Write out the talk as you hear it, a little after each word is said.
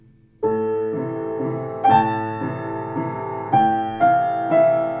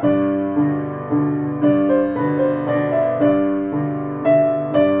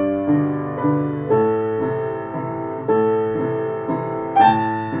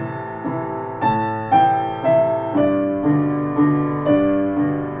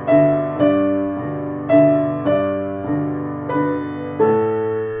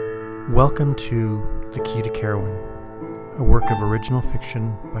Welcome to The Key to Carowin, a work of original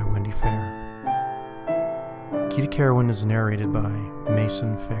fiction by Wendy Fair. Key to Carowin is narrated by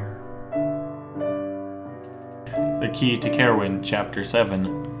Mason Fair. The Key to Carowin, Chapter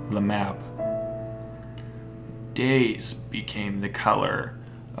 7, The Map. Days became the color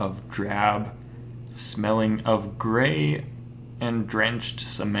of drab, smelling of gray and drenched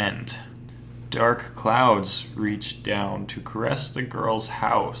cement. Dark clouds reached down to caress the girl's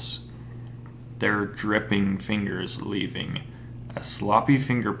house, their dripping fingers leaving a sloppy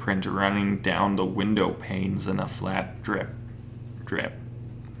fingerprint running down the window panes and a flat drip, drip,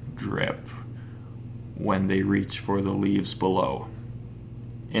 drip when they reached for the leaves below.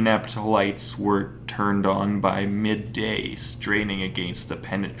 Inept lights were turned on by midday, straining against the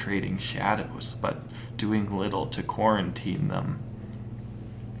penetrating shadows, but doing little to quarantine them.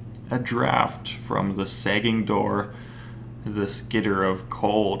 A draft from the sagging door, the skitter of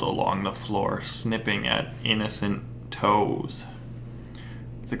cold along the floor, snipping at innocent toes.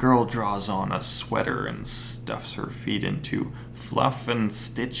 The girl draws on a sweater and stuffs her feet into fluff and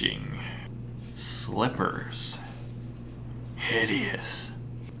stitching. Slippers. Hideous.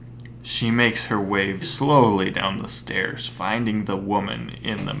 She makes her way slowly down the stairs, finding the woman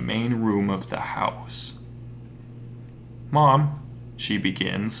in the main room of the house. "Mom," she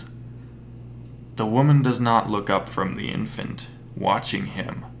begins. The woman does not look up from the infant, watching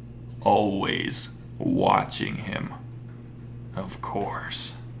him. Always watching him. Of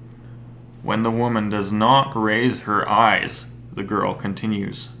course. When the woman does not raise her eyes, the girl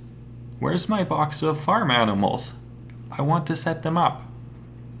continues, "Where's my box of farm animals? I want to set them up."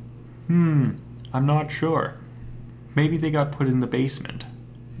 I'm not sure. Maybe they got put in the basement.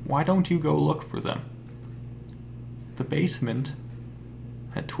 Why don't you go look for them?" "The basement?"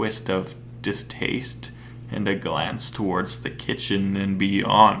 A twist of distaste and a glance towards the kitchen and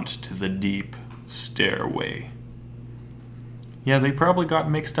beyond to the deep stairway. "Yeah, they probably got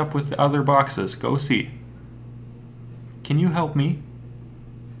mixed up with the other boxes. Go see." "Can you help me?"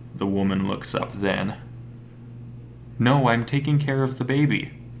 The woman looks up then. "No, I'm taking care of the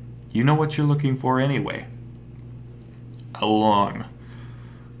baby. You know what you're looking for anyway." A long,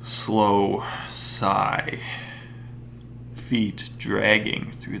 slow sigh. Feet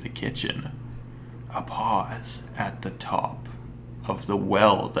dragging through the kitchen. A pause at the top of the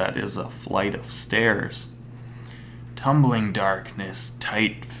well that is a flight of stairs. Tumbling darkness,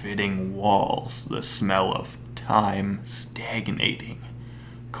 tight-fitting walls, the smell of time stagnating,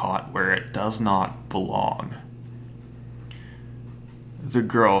 caught where it does not belong. The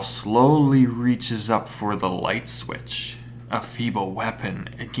girl slowly reaches up for the light switch, a feeble weapon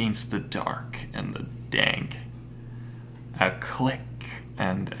against the dark and the dank. A click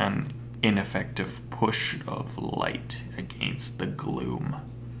and an ineffective push of light against the gloom.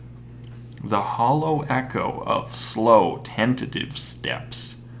 The hollow echo of slow, tentative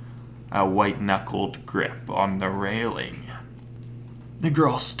steps. A white-knuckled grip on the railing. The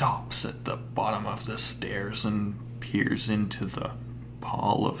girl stops at the bottom of the stairs and peers into the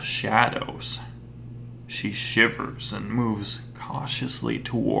pall of shadows. She shivers and moves cautiously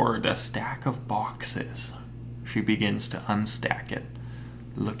toward a stack of boxes. She begins to unstack it,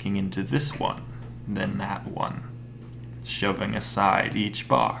 looking into this one, then that one, shoving aside each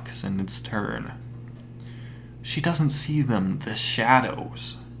box in its turn. She doesn't see them, the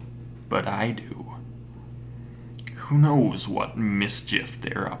shadows, but I do. Who knows what mischief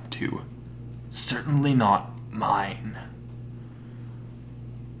they're up to? Certainly not mine.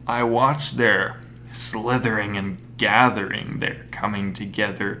 I watch their slithering and gathering, their coming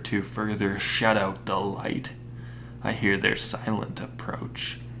together to further shut out the light. I hear their silent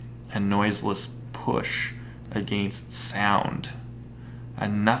approach, a noiseless push against sound, a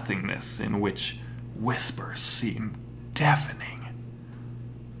nothingness in which whispers seem deafening.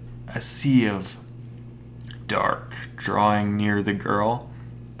 A sea of dark drawing near the girl,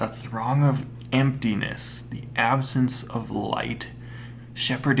 a throng of emptiness, the absence of light,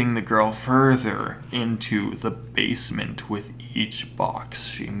 shepherding the girl further into the basement with each box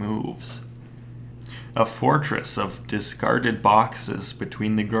she moves. A fortress of discarded boxes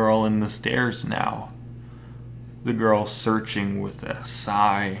between the girl and the stairs now. The girl searching with a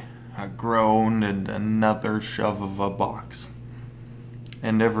sigh, a groan, and another shove of a box.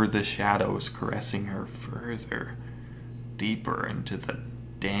 And ever the shadows caressing her further, deeper into the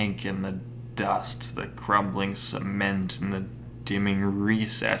dank and the dust, the crumbling cement and the dimming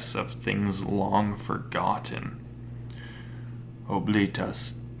recess of things long forgotten.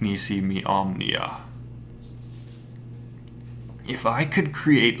 Oblitas nisi me omnia. If I could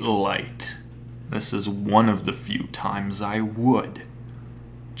create light, this is one of the few times I would.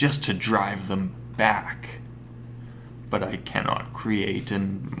 just to drive them back. But I cannot create,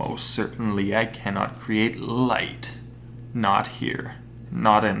 and most certainly I cannot create light. Not here.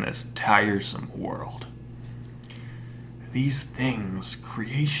 Not in this tiresome world. These things,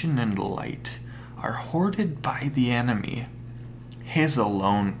 creation and light, are hoarded by the enemy, his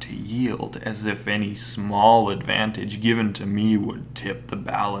alone to yield, as if any small advantage given to me would tip the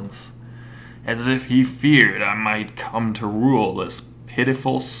balance, as if he feared I might come to rule this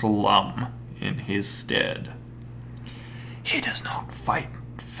pitiful slum in his stead. He does not fight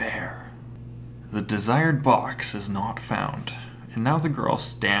fair. The desired box is not found, and now the girl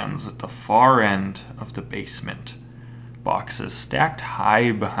stands at the far end of the basement, boxes stacked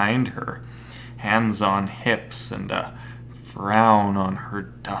high behind her, hands on hips and a frown on her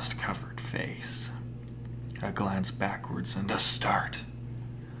dust-covered face. A glance backwards and a start.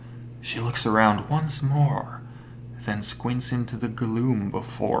 She looks around once more, then squints into the gloom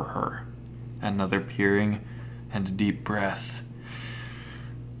before her. Another peering and a deep breath.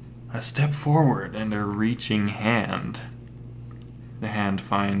 A step forward and a reaching hand. The hand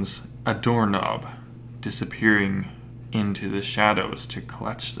finds a doorknob, disappearing into the shadows to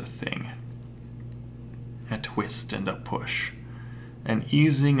clutch the thing. A twist and a push. An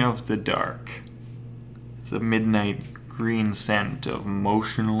easing of the dark. The midnight green scent of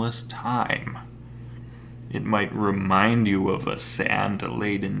motionless time. It might remind you of a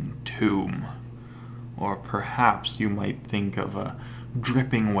sand-laden tomb. Or perhaps you might think of a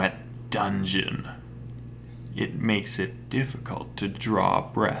dripping wet dungeon. It makes it difficult to draw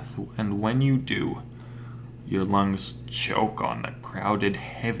breath, and when you do, your lungs choke on the crowded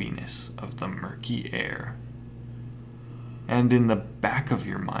heaviness of the murky air. And in the back of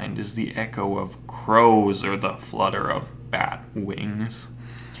your mind is the echo of crows, or the flutter of bat wings,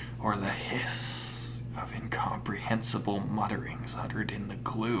 or the hiss of incomprehensible mutterings uttered in the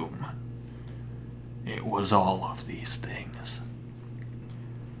gloom. It was all of these things.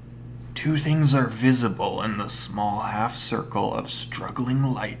 Two things are visible in the small half-circle of struggling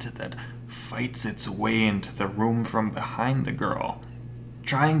light that fights its way into the room from behind the girl,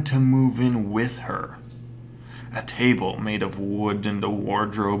 trying to move in with her. A table made of wood and a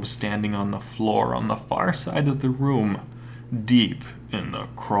wardrobe standing on the floor on the far side of the room, deep in the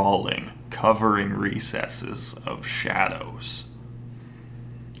crawling, covering recesses of shadows.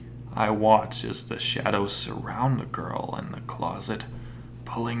 I watch as the shadows surround the girl in the closet,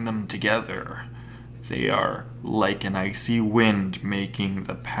 pulling them together. They are like an icy wind, making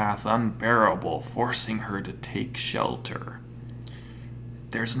the path unbearable, forcing her to take shelter.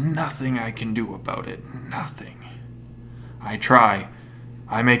 There's nothing I can do about it, nothing. I try.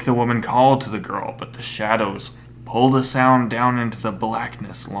 I make the woman call to the girl, but the shadows pull the sound down into the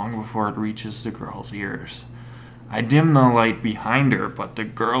blackness long before it reaches the girl's ears. I dim the light behind her, but the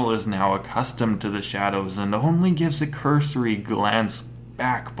girl is now accustomed to the shadows and only gives a cursory glance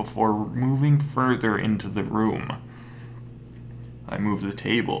back before moving further into the room. I move the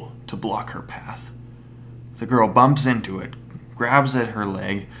table to block her path. The girl bumps into it, grabs at her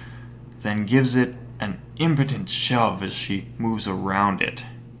leg, then gives it an impotent shove as she moves around it.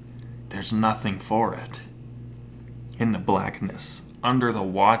 There's nothing for it. In the blackness, under the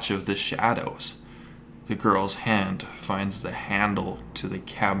watch of the shadows, the girl's hand finds the handle to the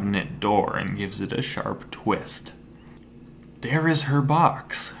cabinet door and gives it a sharp twist. There is her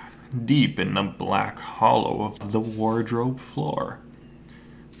box, deep in the black hollow of the wardrobe floor,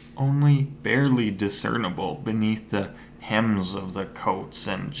 only barely discernible beneath the hems of the coats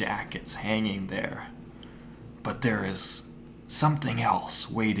and jackets hanging there. But there is something else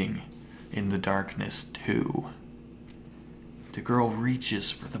waiting in the darkness too. The girl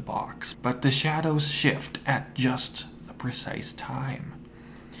reaches for the box, but the shadows shift at just the precise time.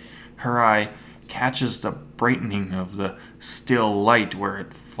 Her eye catches the brightening of the still light where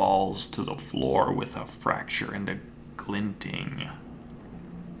it falls to the floor with a fracture and a glinting.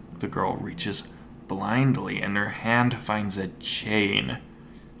 The girl reaches blindly, and her hand finds a chain.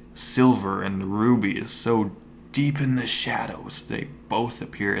 Silver and ruby is so deep in the shadows they both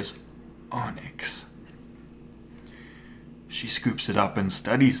appear as onyx. She scoops it up and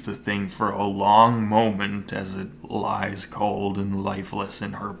studies the thing for a long moment as it lies cold and lifeless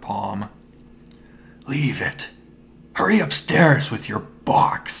in her palm. "Leave it. Hurry upstairs with your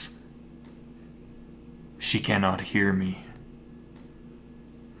box." She cannot hear me.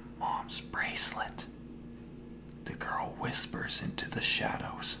 "Mom's bracelet," the girl whispers into the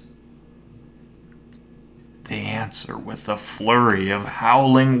shadows. They answer with a flurry of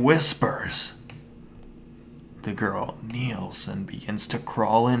howling whispers. The girl kneels and begins to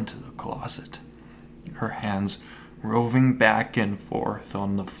crawl into the closet. Her hands roving back and forth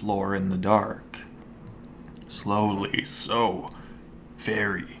on the floor in the dark. Slowly, so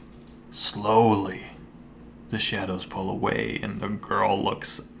very slowly, the shadows pull away and the girl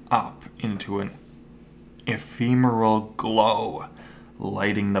looks up into an ephemeral glow,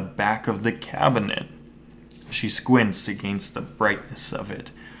 lighting the back of the cabinet. She squints against the brightness of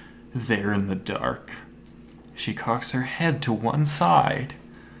it, there in the dark. She cocks her head to one side,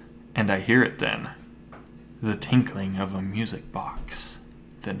 and I hear it then. The tinkling of a music box,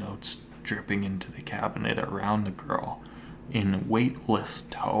 the notes dripping into the cabinet around the girl in weightless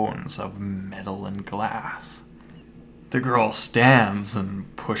tones of metal and glass. The girl stands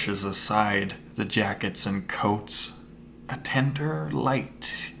and pushes aside the jackets and coats, a tender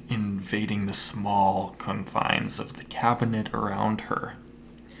light invading the small confines of the cabinet around her.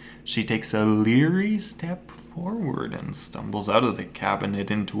 She takes a leery step forward and stumbles out of the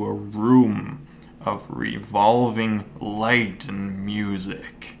cabinet into a room of revolving light and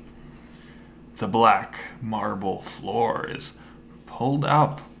music. The black marble floor is pulled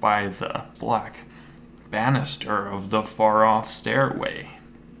up by the black banister of the far-off stairway.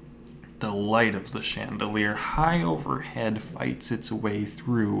 The light of the chandelier high overhead fights its way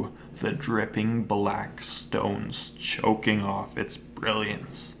through the dripping black stones, choking off its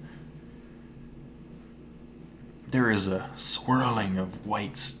brilliance. There is a swirling of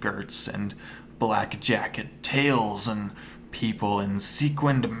white skirts and black jacket tails, and people in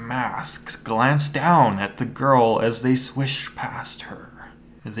sequined masks glance down at the girl as they swish past her.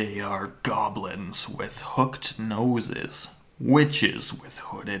 They are goblins with hooked noses, witches with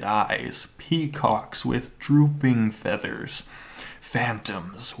hooded eyes, peacocks with drooping feathers,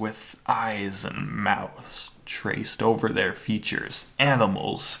 phantoms with eyes and mouths traced over their features,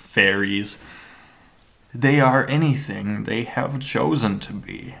 animals, fairies. They are anything they have chosen to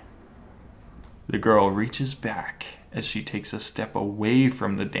be. The girl reaches back as she takes a step away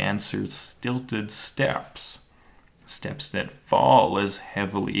from the dancer's stilted steps that fall as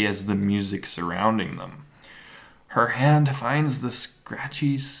heavily as the music surrounding them. Her hand finds the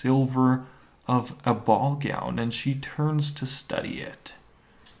scratchy silver of a ball gown, and she turns to study it.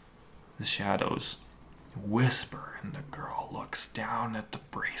 The shadows whisper, and the girl looks down at the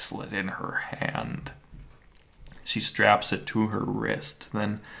bracelet in her hand. She straps it to her wrist,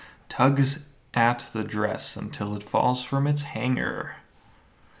 then tugs at the dress until it falls from its hanger.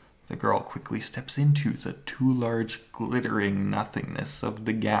 The girl quickly steps into the too large glittering nothingness of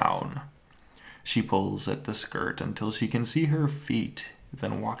the gown. She pulls at the skirt until she can see her feet,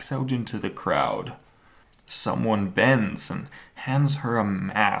 then walks out into the crowd. Someone bends and hands her a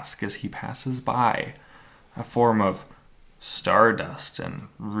mask as he passes by, a form of stardust and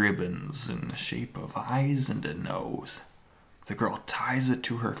ribbons in the shape of eyes and a nose. The girl ties it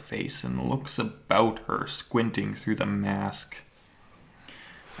to her face and looks about her, squinting through the mask.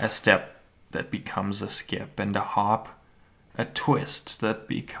 A step that becomes a skip and a hop, a twist that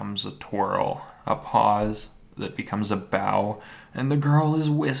becomes a twirl, a pause that becomes a bow, and the girl is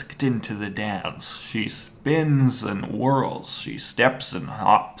whisked into the dance. She spins and whirls, she steps and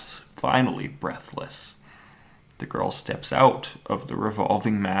hops, finally breathless. The girl steps out of the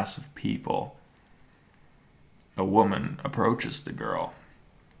revolving mass of people. A woman approaches the girl.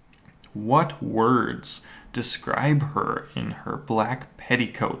 What words describe her in her black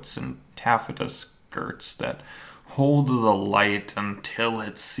petticoats and taffeta skirts that hold the light until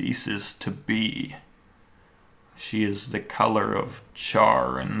it ceases to be? She is the color of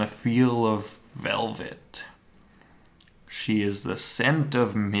char and the feel of velvet. She is the scent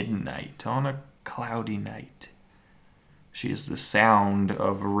of midnight on a cloudy night. She is the sound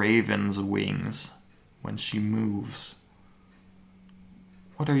of ravens' wings when she moves.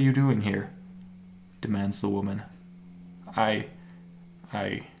 "What are you doing here?" demands the woman. I,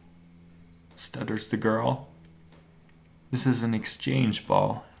 stutters the girl. "This is an exchange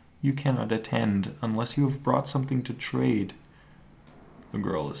ball. You cannot attend unless you have brought something to trade." The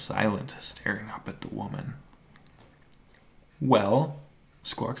girl is silent, staring up at the woman. "Well,"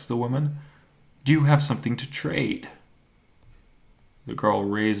 squawks the woman, "do you have something to trade?" The girl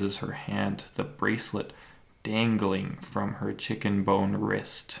raises her hand, the bracelet dangling from her chicken bone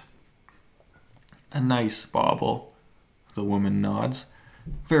wrist. "A nice bauble," the woman nods.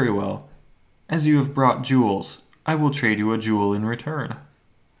 "Very well. As you have brought jewels, I will trade you a jewel in return."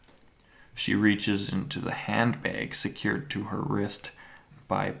 She reaches into the handbag secured to her wrist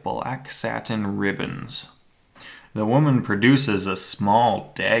by black satin ribbons. The woman produces a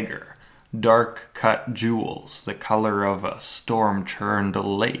small dagger, dark-cut jewels, the color of a storm-churned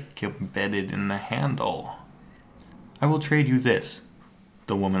lake embedded in the handle. "I will trade you this,"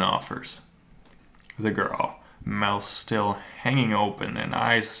 the woman offers. The girl mouth still hanging open and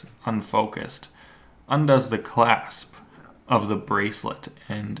eyes unfocused, undoes the clasp of the bracelet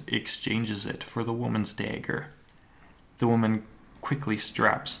and exchanges it for the woman's dagger. The woman quickly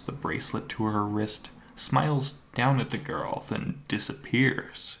straps the bracelet to her wrist, smiles down at the girl, then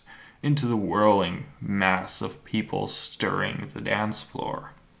disappears into the whirling mass of people stirring the dance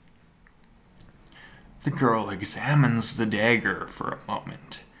floor. The girl examines the dagger for a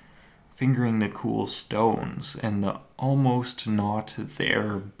moment, fingering the cool stones and the almost not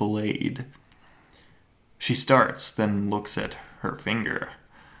there blade. She starts, then looks at her finger.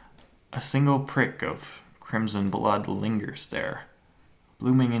 A single prick of crimson blood lingers there,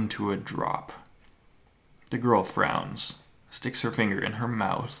 blooming into a drop. The girl frowns, sticks her finger in her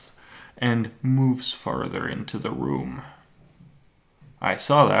mouth, and moves farther into the room. "I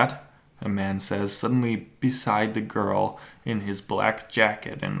saw that," a man says, suddenly beside the girl in his black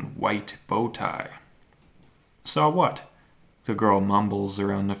jacket and white bow tie. "Saw what?" The girl mumbles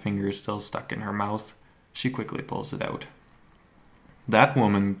around the finger still stuck in her mouth. She quickly pulls it out. "That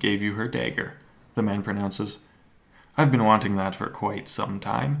woman gave you her dagger," the man pronounces. "I've been wanting that for quite some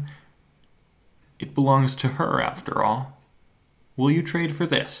time. It belongs to her, after all. Will you trade for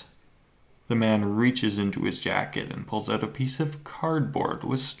this?" The man reaches into his jacket and pulls out a piece of cardboard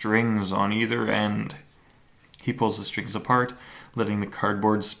with strings on either end. He pulls the strings apart, letting the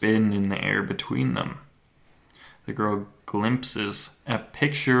cardboard spin in the air between them. The girl glimpses a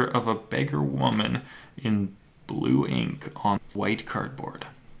picture of a beggar woman in blue ink on white cardboard.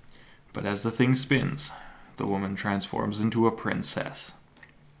 But as the thing spins, the woman transforms into a princess.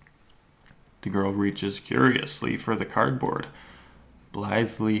 The girl reaches curiously for the cardboard,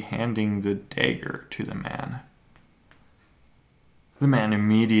 blithely handing the dagger to the man. The man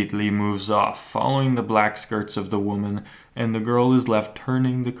immediately moves off, following the black skirts of the woman, and the girl is left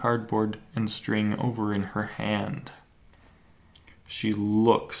turning the cardboard and string over in her hand. She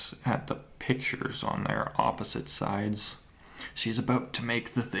looks at the pictures on their opposite sides. She's about to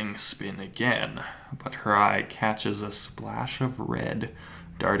make the thing spin again, but her eye catches a splash of red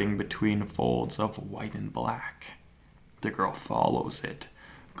darting between folds of white and black. The girl follows it,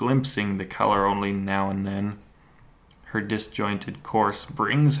 glimpsing the color only now and then. Her disjointed course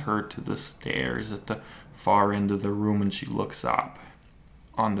brings her to the stairs at the far end of the room, and she looks up.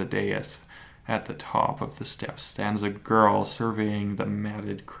 On the dais, at the top of the steps, stands a girl surveying the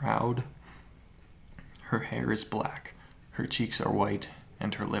matted crowd. Her hair is black, her cheeks are white,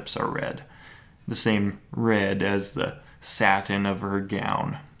 and her lips are red, the same red as the satin of her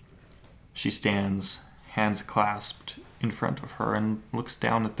gown. She stands, hands clasped, in front of her and looks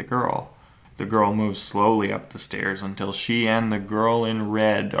down at the girl. The girl moves slowly up the stairs until she and the girl in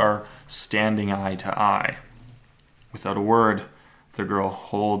red are standing eye to eye. Without a word, the girl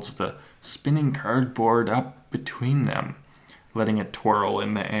holds the spinning cardboard up between them, letting it twirl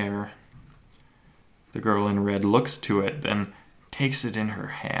in the air. The girl in red looks to it, then takes it in her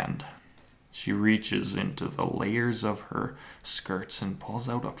hand. She reaches into the layers of her skirts and pulls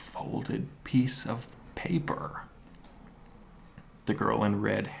out a folded piece of paper. The girl in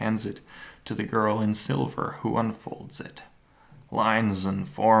red hands it to the girl in silver, who unfolds it. Lines and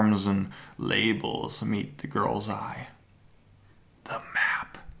forms and labels meet the girl's eye. "The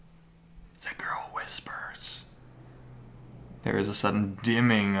map," the girl whispers. There is a sudden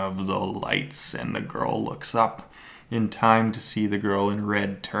dimming of the lights, and the girl looks up in time to see the girl in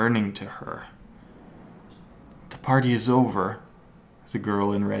red turning to her. "The party is over," the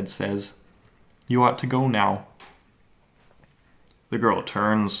girl in red says. "You ought to go now." The girl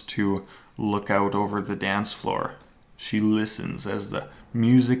turns to look out over the dance floor. She listens as the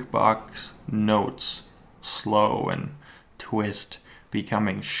music box notes slow and twist,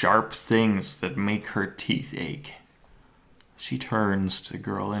 becoming sharp things that make her teeth ache. She turns to the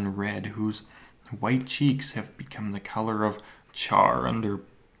girl in red, whose white cheeks have become the color of char under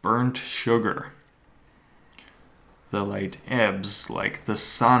burnt sugar. The light ebbs like the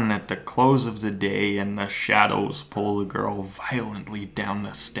sun at the close of the day, and the shadows pull the girl violently down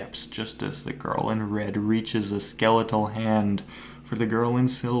the steps just as the girl in red reaches a skeletal hand for the girl in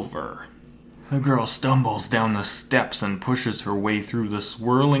silver. The girl stumbles down the steps and pushes her way through the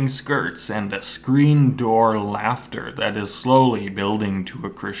swirling skirts and a screen door laughter that is slowly building to a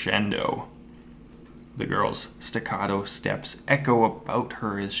crescendo. The girl's staccato steps echo about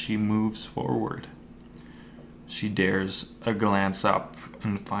her as she moves forward. She dares a glance up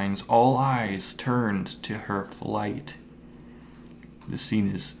and finds all eyes turned to her flight. The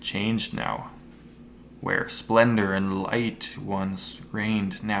scene is changed now. Where splendor and light once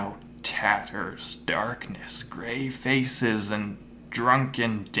reigned, now tatters, darkness, gray faces, and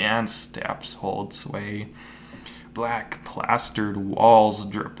drunken dance steps hold sway. Black plastered walls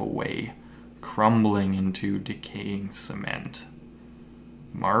drip away, crumbling into decaying cement.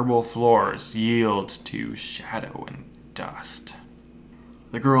 Marble floors yield to shadow and dust.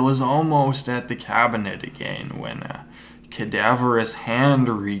 The girl is almost at the cabinet again when a cadaverous hand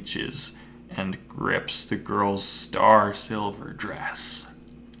reaches and grips the girl's star silver dress.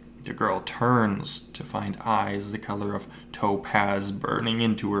 The girl turns to find eyes the color of topaz burning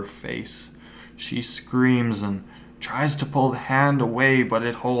into her face. She screams and tries to pull the hand away, but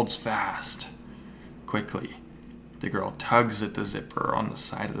it holds fast. Quickly, the girl tugs at the zipper on the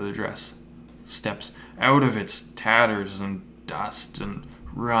side of the dress, steps out of its tatters and dust, and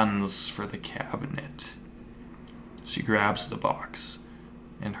runs for the cabinet. She grabs the box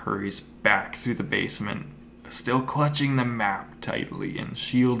and hurries back through the basement, still clutching the map tightly and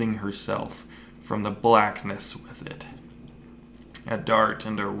shielding herself from the blackness with it. A dart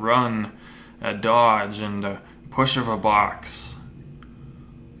and a run, a dodge and a push of a box.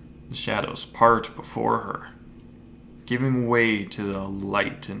 The shadows part before her, giving way to the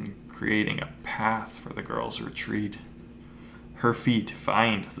light and creating a path for the girl's retreat. Her feet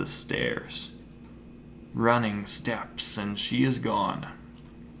find the stairs. Running steps, and she is gone,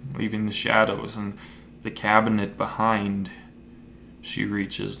 leaving the shadows and the cabinet behind. She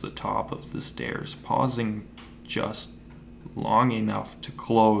reaches the top of the stairs, pausing just long enough to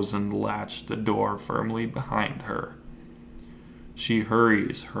close and latch the door firmly behind her. She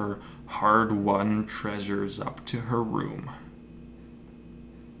hurries her hard-won treasures up to her room.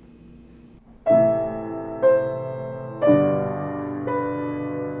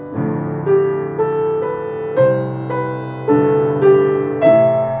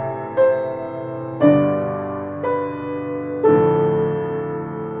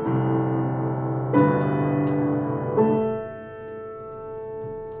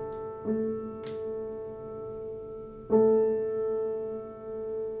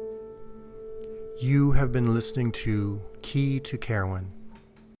 You have been listening to Key to Carowin,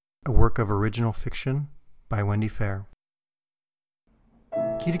 a work of original fiction by Wendy Fair.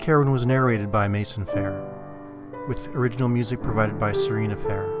 Key to Carowin was narrated by Mason Fair, with original music provided by Serena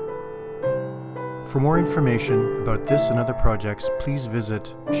Fair. For more information about this and other projects, please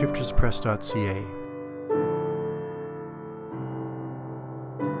visit shifterspress.ca.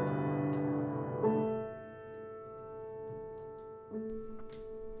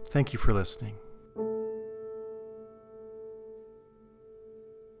 Thank you for listening.